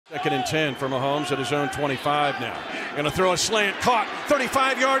Second and 10 for Mahomes at his own 25 now. Going to throw a slant, caught,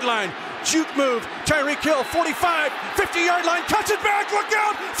 35-yard line. Juke move, Tyreek Hill, 45, 50-yard line, cuts it back, look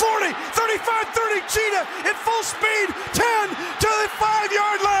out, 40, 35, 30, Cheetah at full speed, 10 to the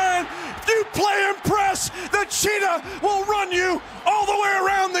 5-yard line. You play and press, the Cheetah will run you all the way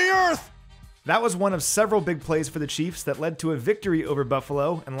around the earth. That was one of several big plays for the Chiefs that led to a victory over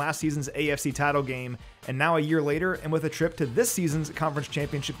Buffalo in last season's AFC title game. And now a year later, and with a trip to this season's conference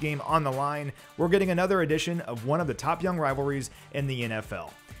championship game on the line, we're getting another edition of one of the top young rivalries in the NFL.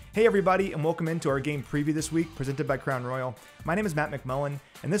 Hey everybody, and welcome into our game preview this week, presented by Crown Royal. My name is Matt McMullen,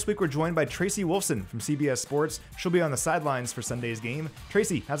 and this week we're joined by Tracy Wolfson from CBS Sports. She'll be on the sidelines for Sunday's game.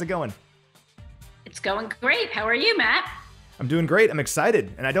 Tracy, how's it going? It's going great. How are you, Matt? I'm doing great. I'm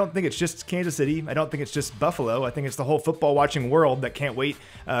excited. And I don't think it's just Kansas City. I don't think it's just Buffalo. I think it's the whole football watching world that can't wait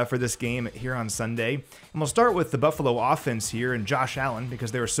for this game here on Sunday. And we'll start with the Buffalo offense here and Josh Allen,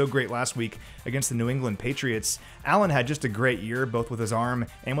 because they were so great last week against the New England Patriots. Allen had just a great year, both with his arm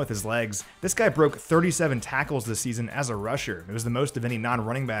and with his legs. This guy broke 37 tackles this season as a rusher. It was the most of any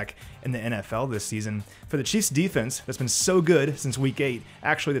non-running back in the NFL this season. For the Chiefs defense, that's been so good since week 8,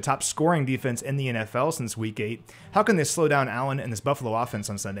 actually the top scoring defense in the NFL since week 8, how can they slow down Allen and this Buffalo offense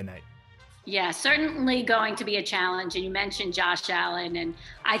on Sunday night? Yeah, certainly going to be a challenge. And you mentioned Josh Allen, and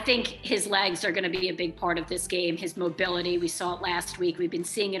I think his legs are going to be a big part of this game. His mobility, we saw it last week. We've been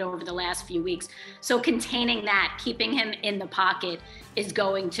seeing it over the last few weeks. So containing that, keeping him in the pocket is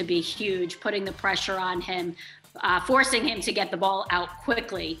going to be huge, putting the pressure on him, forcing him to get the ball out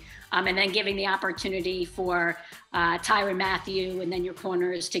quickly, and then giving the opportunity for Tyrann Mathieu and then your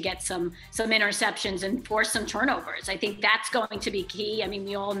corners to get some interceptions and force some turnovers. I think that's going to be key. I mean,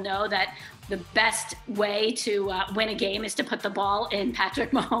 we all know that the best way to win a game is to put the ball in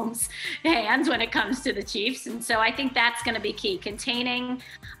Patrick Mahomes' hands when it comes to the Chiefs. And so I think that's going to be key. Containing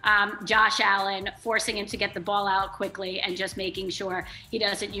Josh Allen, forcing him to get the ball out quickly, and just making sure he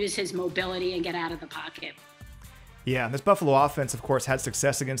doesn't use his mobility and get out of the pocket. Yeah, this Buffalo offense, of course, had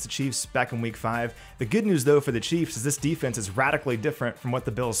success against the Chiefs back in Week 5. The good news, though, for the Chiefs is this defense is radically different from what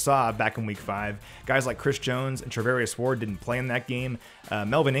the Bills saw back in Week 5. Guys like Chris Jones and Travarius Ward didn't play in that game.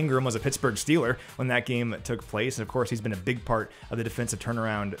 Melvin Ingram was a Pittsburgh Steeler when that game took place, and of course, he's been a big part of the defensive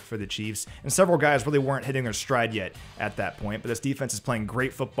turnaround for the Chiefs. And several guys really weren't hitting their stride yet at that point, but this defense is playing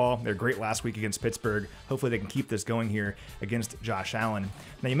great football. They're great last week against Pittsburgh. Hopefully, they can keep this going here against Josh Allen.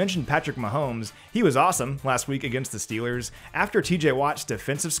 Now, you mentioned Patrick Mahomes. He was awesome last week against the Steelers. After TJ Watt's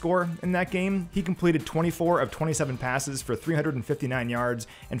defensive score in that game, he completed 24 of 27 passes for 359 yards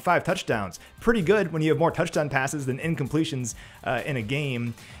and 5 touchdowns. Pretty good when you have more touchdown passes than incompletions in a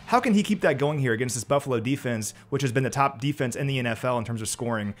game. How can he keep that going here against this Buffalo defense, which has been the top defense in the NFL in terms of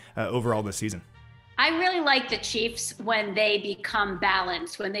scoring overall this season? I really like the Chiefs when they become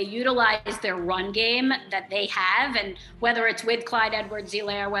balanced, when they utilize their run game that they have, and whether it's with Clyde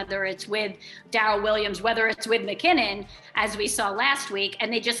Edwards-Helaire, whether it's with Darrell Williams, whether it's with McKinnon, as we saw last week,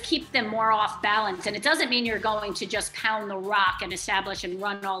 and they just keep them more off balance. And it doesn't mean you're going to just pound the rock and establish and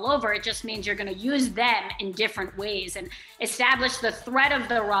run all over. It just means you're going to use them in different ways and establish the threat of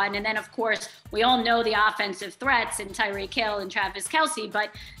the run. And then, of course, we all know the offensive threats in Tyreek Hill and Travis Kelce, but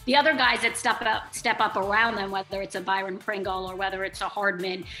the other guys that step up around them, whether it's a Byron Pringle or whether it's a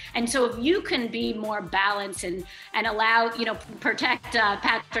Hardman. And so if you can be more balanced and allow, protect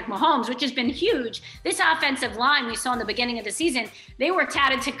Patrick Mahomes, which has been huge. This offensive line we saw in the beginning of the season, they were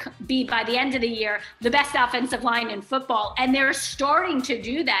touted to be, by the end of the year, the best offensive line in football. And they're starting to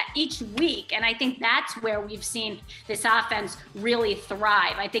do that each week. And I think that's where we've seen this offense really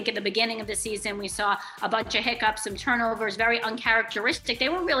thrive. I think at the beginning of the season, we saw a bunch of hiccups, some turnovers, very uncharacteristic. They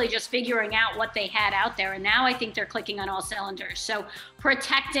were really just figuring out what they had out there. And now I think they're clicking on all cylinders. So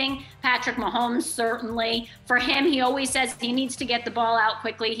protecting Patrick Mahomes, certainly. For him, he always says he needs to get the ball out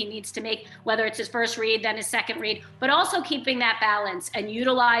quickly. He needs to make, whether it's his first read, then his second read, but also keeping that balance and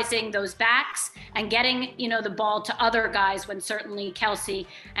utilizing those backs and getting, the ball to other guys when certainly Kelce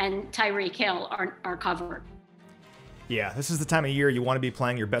and Tyreek Hill are covered. Yeah, this is the time of year you want to be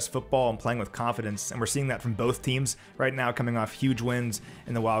playing your best football and playing with confidence, and we're seeing that from both teams right now, coming off huge wins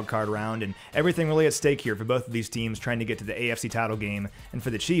in the wild card round, and everything really at stake here for both of these teams trying to get to the AFC title game. And for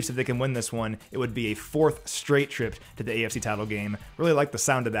the Chiefs, if they can win this one, it would be a 4th straight trip to the AFC title game. Really like the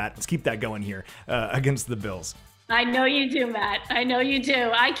sound of that. Let's keep that going here against the Bills. I know you do, Matt. I know you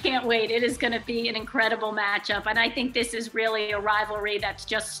do. I can't wait. It is going to be an incredible matchup, and I think this is really a rivalry that's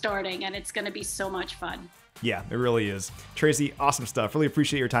just starting, and it's going to be so much fun. Yeah, it really is. Tracy, awesome stuff. Really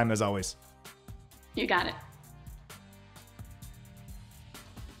appreciate your time as always. You got it.